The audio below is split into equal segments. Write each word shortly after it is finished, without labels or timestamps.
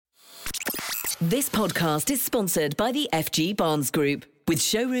This podcast is sponsored by the FG Barnes Group, with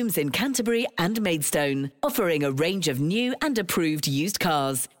showrooms in Canterbury and Maidstone, offering a range of new and approved used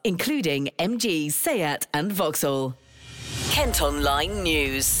cars, including MG, Seat and Vauxhall. KentOnline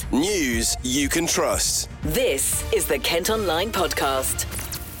News. News you can trust. This is the KentOnline Podcast.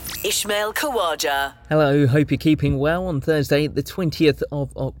 Ishmael Kawaja. Hello, hope you're keeping well on Thursday, the 20th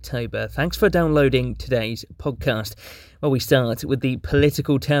of October. Thanks for downloading today's podcast. Well, we start with the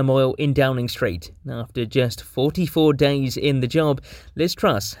political turmoil in Downing Street. After just 44 days in the job, Liz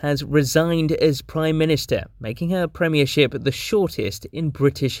Truss has resigned as Prime Minister, making her premiership the shortest in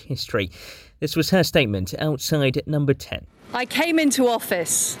British history. This was her statement outside Number 10. I came into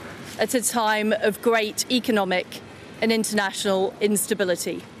office at a time of great economic and international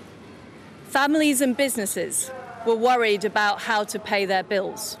instability. Families and businesses were worried about how to pay their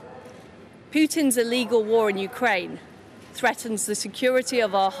bills. Putin's illegal war in Ukraine threatens the security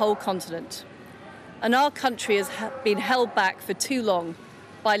of our whole continent, and our country has been held back for too long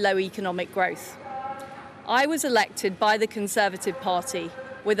by low economic growth. I was elected by the Conservative Party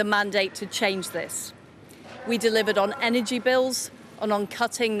with a mandate to change this. We delivered on energy bills and on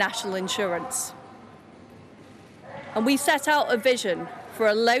cutting national insurance. And we set out a vision for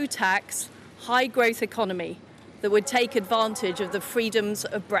a low-tax, high-growth economy that would take advantage of the freedoms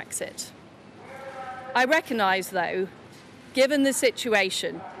of Brexit. I recognise, though, given the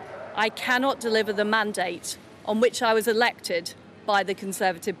situation, I cannot deliver the mandate on which I was elected by the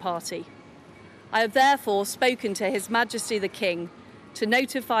Conservative Party. I have therefore spoken to His Majesty the King to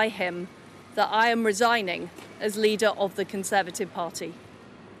notify him that I am resigning as leader of the Conservative Party.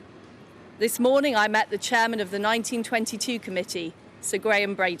 This morning I met the chairman of the 1922 committee, Sir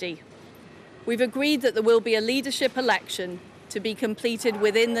Graham Brady. We've agreed that there will be a leadership election to be completed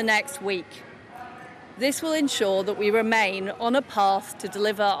within the next week. This will ensure that we remain on a path to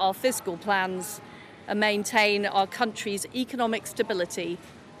deliver our fiscal plans and maintain our country's economic stability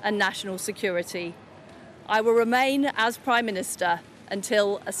and national security. I will remain as Prime Minister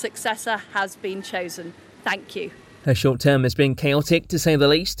until a successor has been chosen. Thank you. Her short term has been chaotic, to say the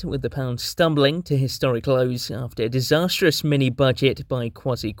least, with the pound stumbling to historic lows after a disastrous mini-budget by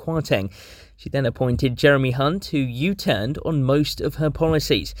Kwasi Kwarteng. She then appointed Jeremy Hunt, who U-turned on most of her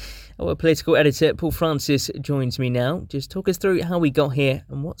policies. Our political editor, Paul Francis, joins me now. Just talk us through how we got here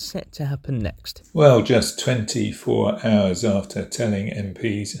and what's set to happen next. Well, just 24 hours after telling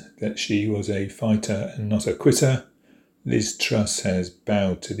MPs that she was a fighter and not a quitter, Liz Truss has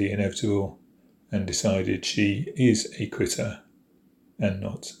bowed to the inevitable and decided she is a quitter and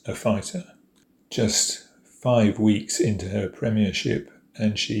not a fighter. Just 5 weeks into her premiership,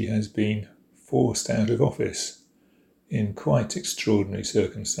 and she has been forced out of office in quite extraordinary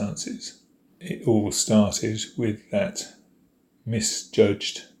circumstances. It all started with that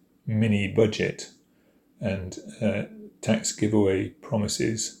misjudged mini-budget and tax giveaway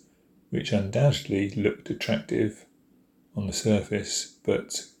promises, which undoubtedly looked attractive on the surface,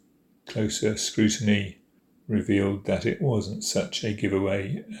 but closer scrutiny revealed that it wasn't such a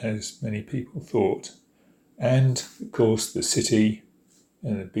giveaway as many people thought. And, of course, the city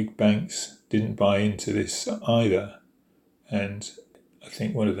and the big banks didn't buy into this either. And I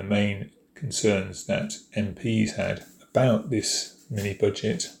think one of the main concerns that MPs had about this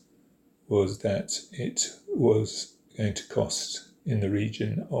mini-budget was that it was going to cost in the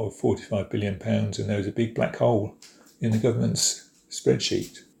region of £45 billion, and there was a big black hole in the government's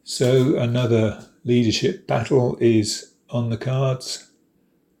spreadsheet. So another leadership battle is on the cards,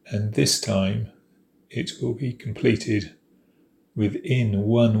 and this time it will be completed within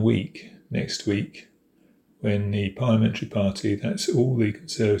 1 week, next week, when the parliamentary party, that's all the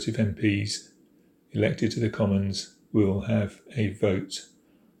Conservative MPs elected to the Commons, will have a vote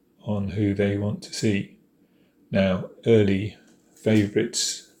on who they want to see. Now, early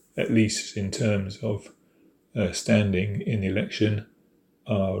favourites, at least in terms of standing in the election,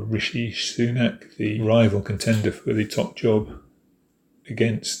 are Rishi Sunak, the rival contender for the top job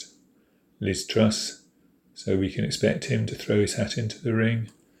against Liz Truss, so we can expect him to throw his hat into the ring.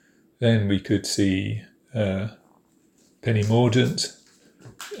 Then we could see Penny Mordaunt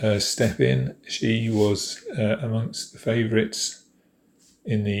step in. She was amongst the favourites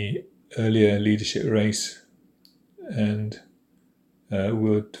in the earlier leadership race and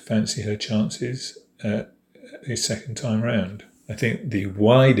would fancy her chances a second time round. I think the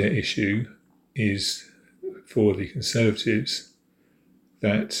wider issue is for the Conservatives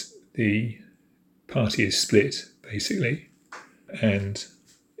that the party is split, basically, and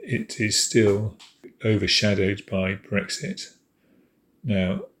it is still overshadowed by Brexit.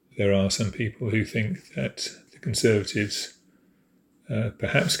 Now, there are some people who think that the Conservatives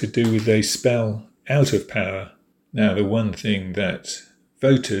perhaps could do with a spell out of power. Now, the one thing that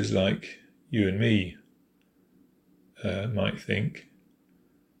voters like you and me might think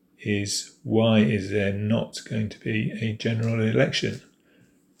is, why is there not going to be a general election?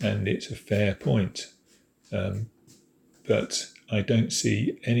 And it's a fair point. But I don't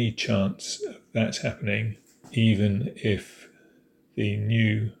see any chance of that happening, even if the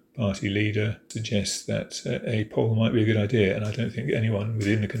new party leader suggests that a poll might be a good idea. And I don't think anyone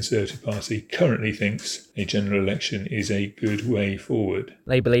within the Conservative Party currently thinks a general election is a good way forward.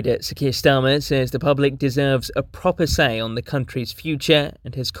 Labour leader Sir Keir Starmer says the public deserves a proper say on the country's future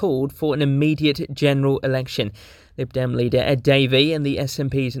and has called for an immediate general election. Lib Dem leader Ed Davey and the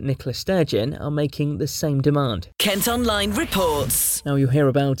SNP's Nicola Sturgeon are making the same demand. KentOnline reports. Now, you'll hear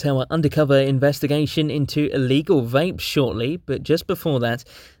about our undercover investigation into illegal vapes shortly, but just before that,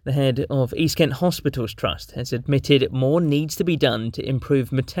 the head of East Kent Hospitals Trust has admitted more needs to be done to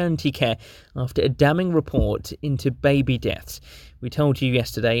improve maternity care after a damning report into baby deaths. We told you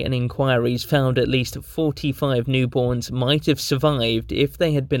yesterday an inquiry's found at least 45 newborns might have survived if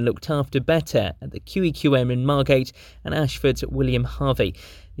they had been looked after better at the QEQM in Margate and Ashford's William Harvey.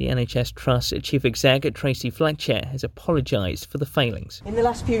 The NHS Truss Chief Exec Tracy Fletcher has apologised for the failings. In the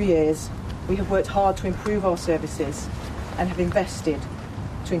last few years, we have worked hard to improve our services and have invested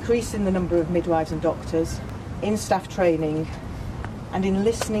to increase in the number of midwives and doctors, in staff training, and in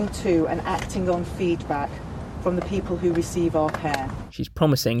listening to and acting on feedback from the people who receive our care. She's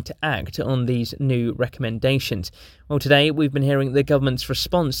promising to act on these new recommendations. Well, today we've been hearing the government's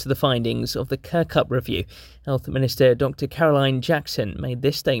response to the findings of the Kirkup review. Health Minister Dr Caroline Jackson made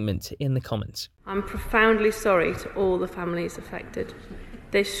this statement in the Commons. I'm profoundly sorry to all the families affected.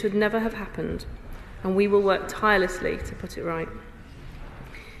 This should never have happened, and we will work tirelessly to put it right.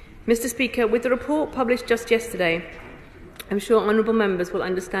 Mr Speaker, with the report published just yesterday, I'm sure honourable members will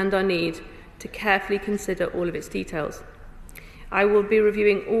understand our need to carefully consider all of its details. I will be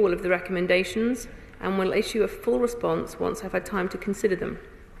reviewing all of the recommendations and will issue a full response once I've had time to consider them.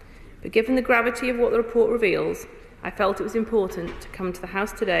 But given the gravity of what the report reveals, I felt it was important to come to the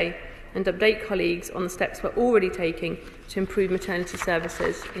House today and update colleagues on the steps we're already taking to improve maternity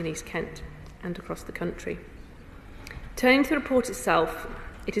services in East Kent and across the country. Turning to the report itself,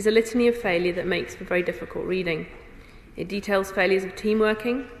 it is a litany of failure that makes for very difficult reading. It details failures of team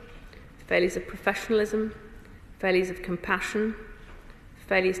working, failures of professionalism, failures of compassion,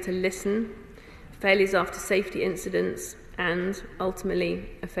 failures to listen, failures after safety incidents, and, ultimately,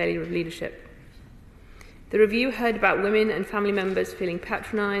 a failure of leadership. The review heard about women and family members feeling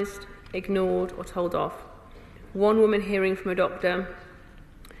patronised, ignored or told off. One woman hearing from a doctor,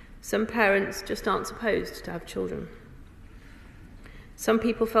 "Some parents just aren't supposed to have children." Some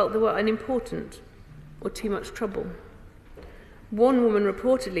people felt they were unimportant or too much trouble. One woman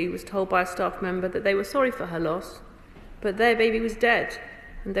reportedly was told by a staff member that they were sorry for her loss, but their baby was dead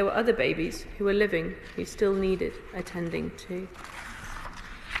and there were other babies who were living who still needed attending to.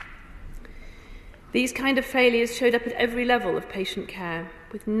 These kind of failures showed up at every level of patient care,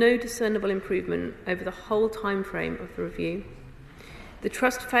 with no discernible improvement over the whole time frame of the review. The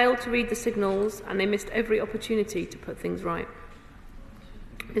Trust failed to read the signals and they missed every opportunity to put things right.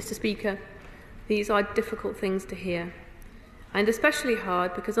 Mr Speaker, these are difficult things to hear, and especially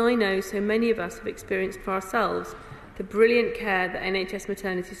hard because I know so many of us have experienced for ourselves the brilliant care that NHS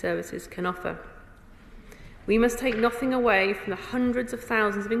maternity services can offer. We must take nothing away from the hundreds of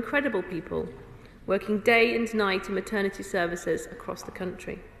thousands of incredible people working day and night in maternity services across the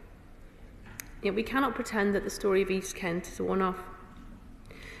country. Yet we cannot pretend that the story of East Kent is a one-off.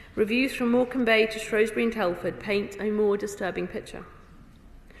 Reviews from Morecambe Bay to Shrewsbury and Telford paint a more disturbing picture.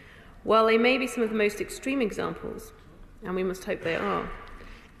 While they may be some of the most extreme examples, and we must hope they are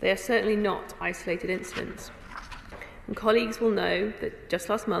certainly not isolated incidents. And colleagues will know that just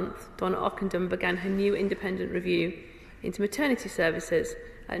last month, Donna Ockendon began her new independent review into maternity services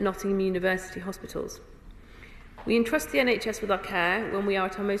at Nottingham University hospitals. We entrust the NHS with our care when we are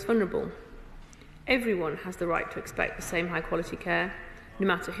at our most vulnerable. Everyone has the right to expect the same high quality care, no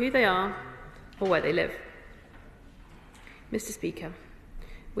matter who they are or where they live. Mr Speaker,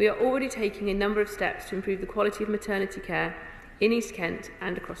 we are already taking a number of steps to improve the quality of maternity care in East Kent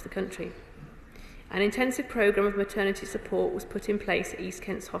and across the country. An intensive programme of maternity support was put in place at East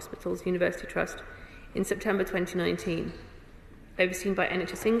Kent's Hospitals University Trust in September 2019, overseen by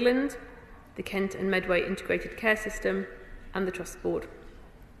NHS England, the Kent and Medway Integrated Care System and the Trust Board.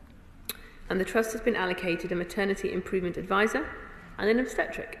 And the Trust has been allocated a maternity improvement advisor and an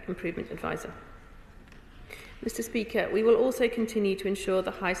obstetric improvement advisor. Mr Speaker, we will also continue to ensure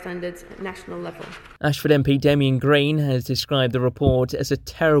the high standards at national level. Ashford MP Damien Green has described the report as a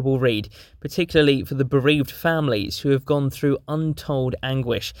terrible read, particularly for the bereaved families who have gone through untold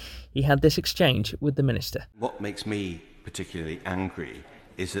anguish. He had this exchange with the Minister. What makes me particularly angry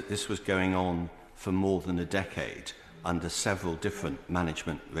is that this was going on for more than a decade under several different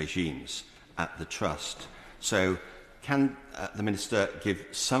management regimes at the Trust. So can the Minister give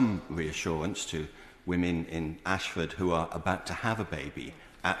some reassurance to women in Ashford who are about to have a baby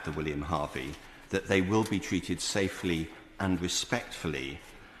at the William Harvey that they will be treated safely and respectfully?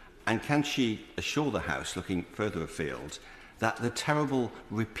 And can she assure the House, looking further afield, that the terrible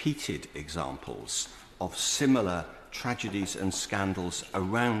repeated examples of similar tragedies and scandals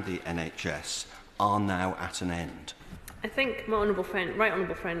around the NHS are now at an end? I thank my right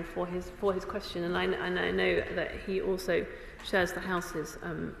honourable friend for his question, and I know that he also shares the House's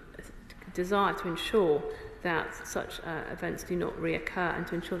desire to ensure that such events do not reoccur and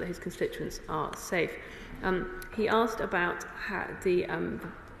to ensure that his constituents are safe. He asked about the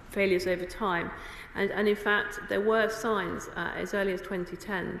failures over time, and in fact there were signs as early as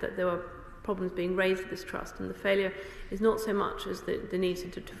 2010 that there were problems being raised at this trust, and the failure is not so much as the need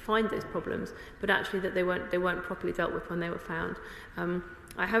to find those problems, but actually that they weren't properly dealt with when they were found.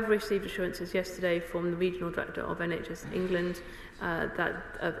 I have received assurances yesterday from the Regional Director of NHS England that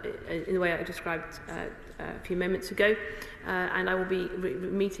in the way I described a few moments ago, and I will be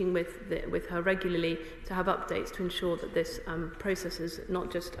meeting with her regularly to have updates to ensure that this process is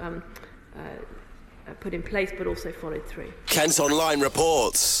not just put in place but also followed through. KentOnline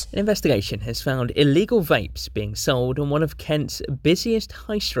reports. An investigation has found illegal vapes being sold on one of Kent's busiest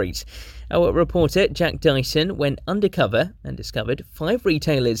high streets. Our reporter Jack Dyson went undercover and discovered 5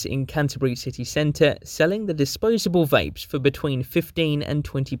 retailers in Canterbury city centre selling the disposable vapes for between £15 and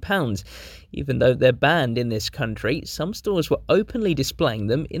 £20. Even though they're banned in this country, some stores were openly displaying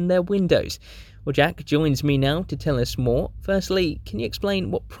them in their windows. Well, Jack joins me now to tell us more. Firstly, can you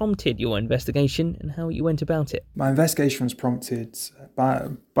explain what prompted your investigation and how you went about it? My investigation was prompted by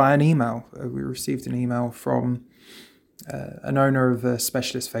an email. We received an email from an owner of a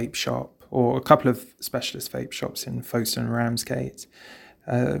specialist vape shop, or a couple of specialist vape shops in Folkestone and Ramsgate.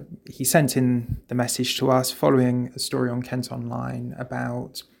 He sent in the message to us following a story on KentOnline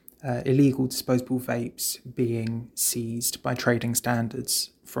about illegal disposable vapes being seized by trading standards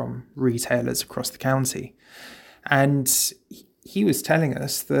from retailers across the county. And he was telling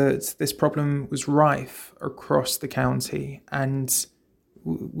us that this problem was rife across the county, and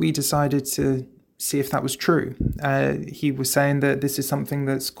we decided to see if that was true. He was saying that this is something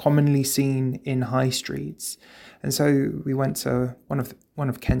that's commonly seen in high streets, and so we went to one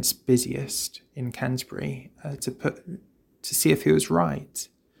of Kent's busiest in Canterbury to see if he was right.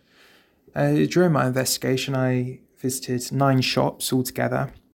 During my investigation, I visited 9 shops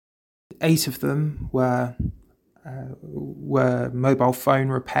altogether. 8 of them were mobile phone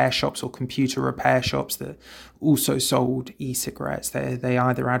repair shops or computer repair shops that also sold e-cigarettes. They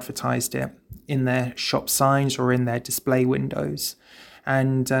either advertised it in their shop signs or in their display windows.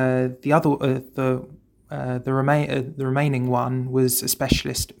 And the remaining one was a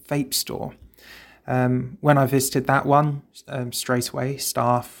specialist vape store. When I visited that one, straight away,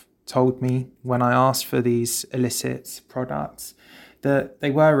 staff told me when I asked for these illicit products that they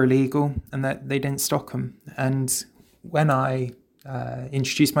were illegal and that they didn't stock them. And when I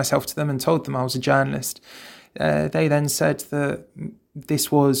introduced myself to them and told them I was a journalist, they then said that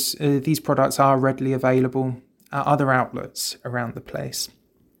these products are readily available at other outlets around the place.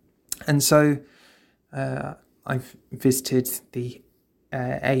 And so I've visited the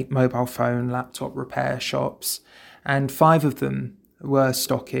 8 mobile phone, laptop repair shops, and 5 of them were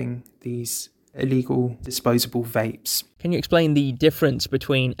stocking these illegal disposable vapes. Can you explain the difference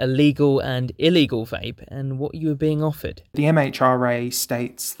between a legal and illegal vape and what you were being offered? The MHRA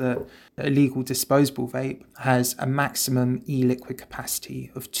states that a legal disposable vape has a maximum e-liquid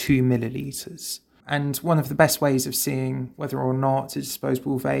capacity of 2 millilitres. And one of the best ways of seeing whether or not a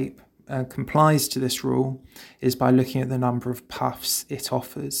disposable vape complies to this rule is by looking at the number of puffs it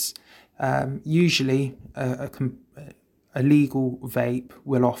offers. Usually, a legal vape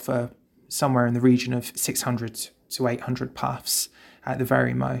will offer somewhere in the region of 600 to 800 puffs at the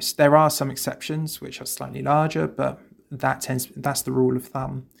very most. There are some exceptions which are slightly larger, but that's the rule of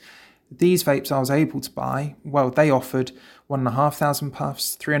thumb. These vapes I was able to buy, well, they offered 1,500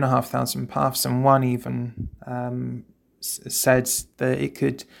 puffs, 3,500 puffs, and one even said that it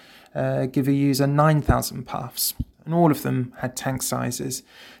could give a user 9,000 puffs. And all of them had tank sizes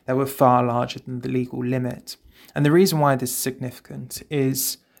that were far larger than the legal limit. And the reason why this is significant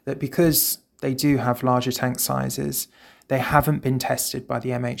is that because they do have larger tank sizes. They haven't been tested by the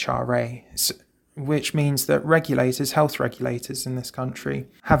MHRA, which means that health regulators in this country,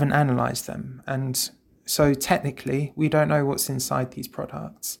 haven't analysed them. And so technically, we don't know what's inside these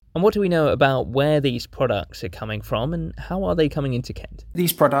products. And what do we know about where these products are coming from and how are they coming into Kent?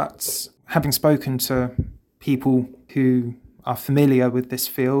 These products, having spoken to people who are familiar with this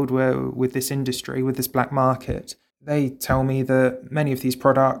field, with this industry, with this black market, they tell me that many of these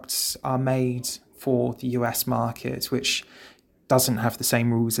products are made for the US market, which doesn't have the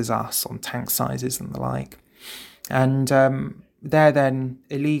same rules as us on tank sizes and the like. And they're then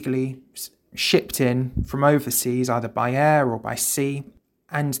illegally shipped in from overseas, either by air or by sea,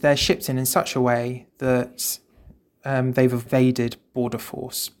 and they're shipped in such a way that they've evaded border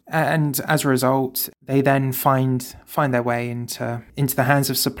force. And as a result, they then find their way into the hands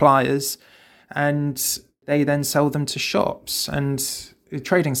of suppliers, and they then sell them to shops. And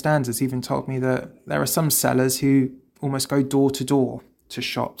Trading Standards even told me that there are some sellers who almost go door to door to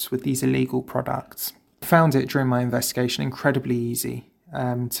shops with these illegal products. I found it during my investigation incredibly easy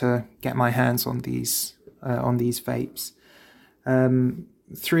to get my hands on these vapes.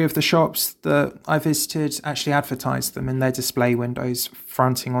 3 of the shops that I visited actually advertised them in their display windows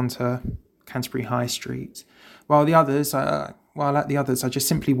fronting onto Canterbury High Street, while at the others I just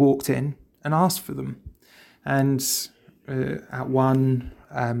simply walked in and asked for them. And at one,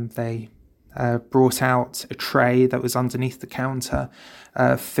 they brought out a tray that was underneath the counter,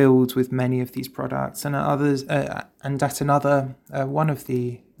 filled with many of these products, and at another, one of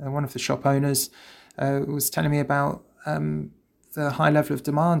the shop owners was telling me about the high level of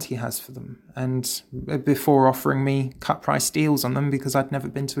demand he has for them, and before offering me cut price deals on them because I'd never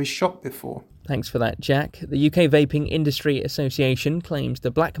been to his shop before. Thanks for that, Jack. The UK Vaping Industry Association claims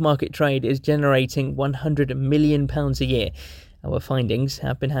the black market trade is generating £100 million a year. Our findings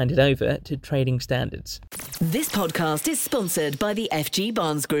have been handed over to Trading Standards. This podcast is sponsored by the FG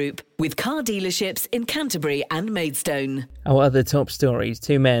Barnes Group, with car dealerships in Canterbury and Maidstone. Our other top stories: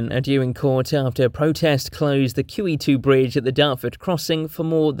 2 men are due in court after a protest closed the QE2 bridge at the Dartford crossing for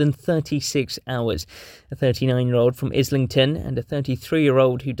more than 36 hours. A 39-year-old from Islington and a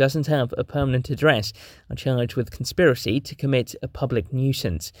 33-year-old who doesn't have a permanent address are charged with conspiracy to commit a public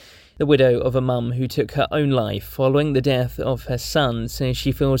nuisance. The widow of a mum who took her own life following the death of her son says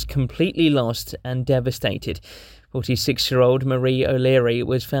she feels completely lost and devastated. 46-year-old Marie O'Leary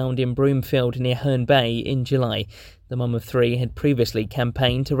was found in Broomfield near Herne Bay in July. The mum of 3 had previously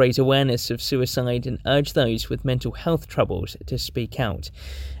campaigned to raise awareness of suicide and urge those with mental health troubles to speak out.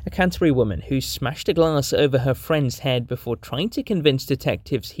 A Canterbury woman who smashed a glass over her friend's head before trying to convince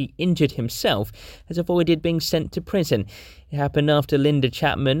detectives he injured himself has avoided being sent to prison. It happened after Linda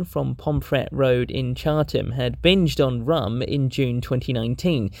Chapman from Pomfret Road in Chartham had binged on rum in June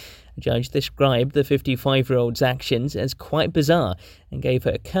 2019. A judge described the 55-year-old's actions as quite bizarre and gave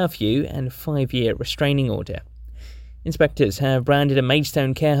her a curfew and 5-year restraining order. Inspectors have branded a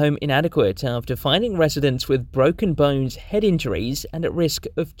Maidstone care home inadequate after finding residents with broken bones, head injuries and at risk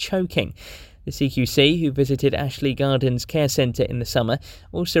of choking. The CQC, who visited Ashley Gardens Care Centre in the summer,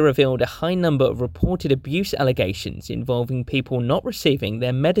 also revealed a high number of reported abuse allegations involving people not receiving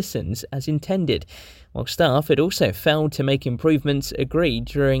their medicines as intended, while staff had also failed to make improvements agreed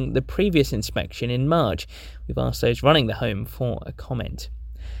during the previous inspection in March. We've asked those running the home for a comment.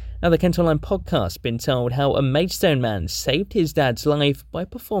 Now, the KentOnline Podcast has been told how a Maidstone man saved his dad's life by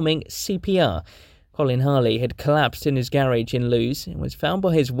performing CPR. Colin Harley had collapsed in his garage in Lewes and was found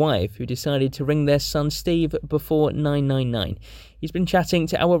by his wife, who decided to ring their son Steve before 999. He's been chatting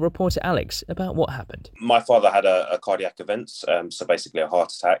to our reporter Alex about what happened. My father had a cardiac event, so basically a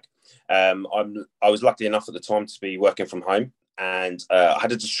heart attack. I was lucky enough at the time to be working from home, and I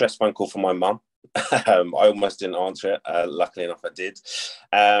had a distress phone call from my mum. I almost didn't answer it. Luckily enough, I did.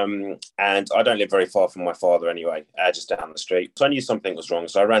 And I don't live very far from my father anyway, just down the street. So I knew something was wrong.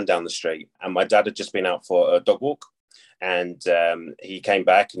 So I ran down the street, and my dad had just been out for a dog walk. And he came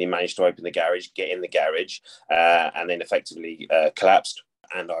back and he managed to open the garage, get in the garage, and then effectively collapsed.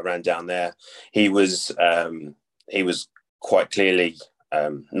 And I ran down there. He was quite clearly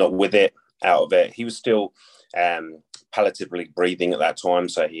not with it, out of it. He was still palliatively breathing at that time,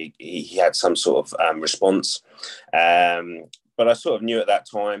 so he had some sort of response. But I sort of knew at that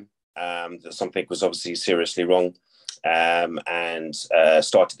time that something was obviously seriously wrong, and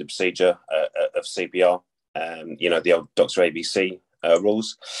started the procedure of CPR, the old Dr. ABC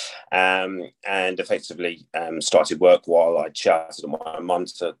rules, and effectively started work while I chatted to my mum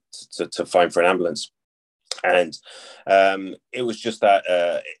to phone for an ambulance. And it was just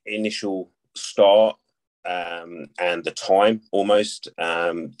that initial start and the time almost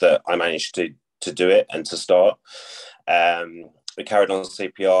that I managed to do it and to start. We carried on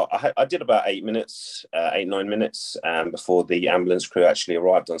CPR. I did about 9 minutes before the ambulance crew actually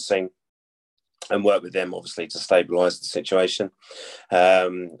arrived on scene, and worked with them obviously to stabilise the situation.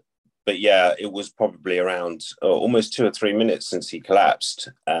 But yeah, it was probably around almost 2 or 3 minutes since he collapsed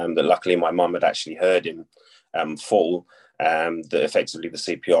that luckily my mum had actually heard him fall, that effectively the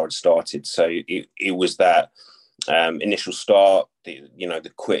CPR had started. So it was that initial start,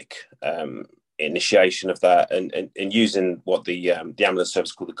 the quick initiation of that, and using what the ambulance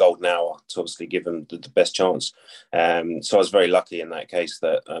service called the golden hour to obviously give them the best chance. So I was very lucky in that case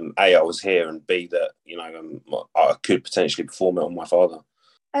that A, I was here, and B, that I could potentially perform it on my father.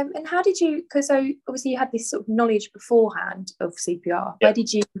 And how did you, because so obviously you had this sort of knowledge beforehand of CPR. Yep. Where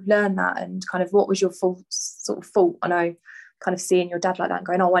did you learn that, and kind of what was your full sort of thought? I know, kind of seeing your dad like that and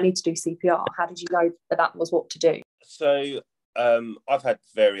going, oh, I need to do CPR. How did you know that was what to do? So I've had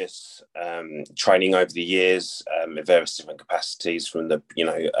various training over the years in various different capacities, from the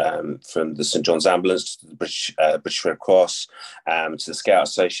from the St John's Ambulance to the British Red Cross, to the Scout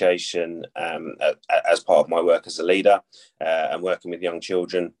Association, as part of my work as a leader and working with young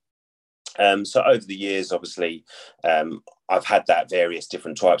children. So over the years, obviously, I've had that various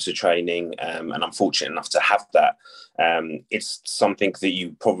different types of training, and I'm fortunate enough to have that. It's something that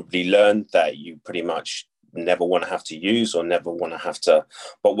you probably learn that you pretty much never want to have to use or never want to have to,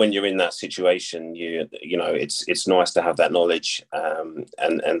 but when you're in that situation, it's nice to have that knowledge and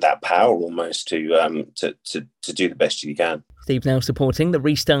that power almost to do the best you can. Steve's now supporting the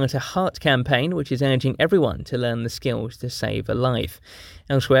Restart a Heart campaign, which is urging everyone to learn the skills to save a life.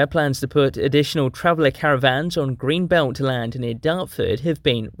 Elsewhere, plans to put additional traveller caravans on Greenbelt land near Dartford have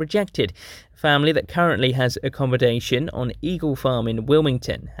been rejected. A family that currently has accommodation on Eagle Farm in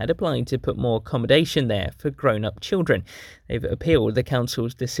Wilmington had applied to put more accommodation there for grown-up children. They've appealed the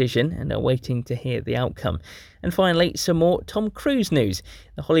council's decision and are waiting to hear the outcome. And finally, some more Tom Cruise news.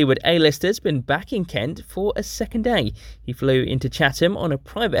 The Hollywood A-lister's been back in Kent for a second day. He flew into Chatham on a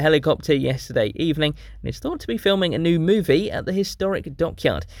private helicopter yesterday evening and is thought to be filming a new movie at the historic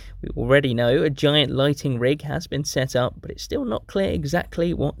dockyard. We already know a giant lighting rig has been set up, but it's still not clear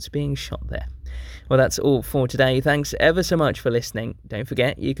exactly what's being shot there. Well, that's all for today. Thanks ever so much for listening. Don't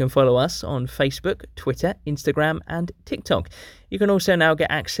forget, you can follow us on Facebook, Twitter, Instagram and TikTok. You can also now get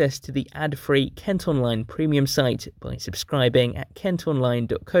access to the ad-free KentOnline premium site by subscribing at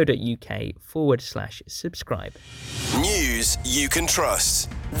kentonline.co.uk/subscribe. News you can trust.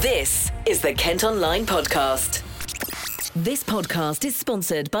 This is the KentOnline Podcast. This podcast is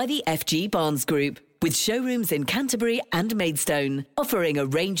sponsored by the FG Barnes Group, with showrooms in Canterbury and Maidstone, offering a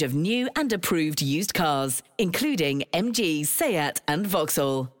range of new and approved used cars, including MG, Seat and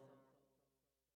Vauxhall.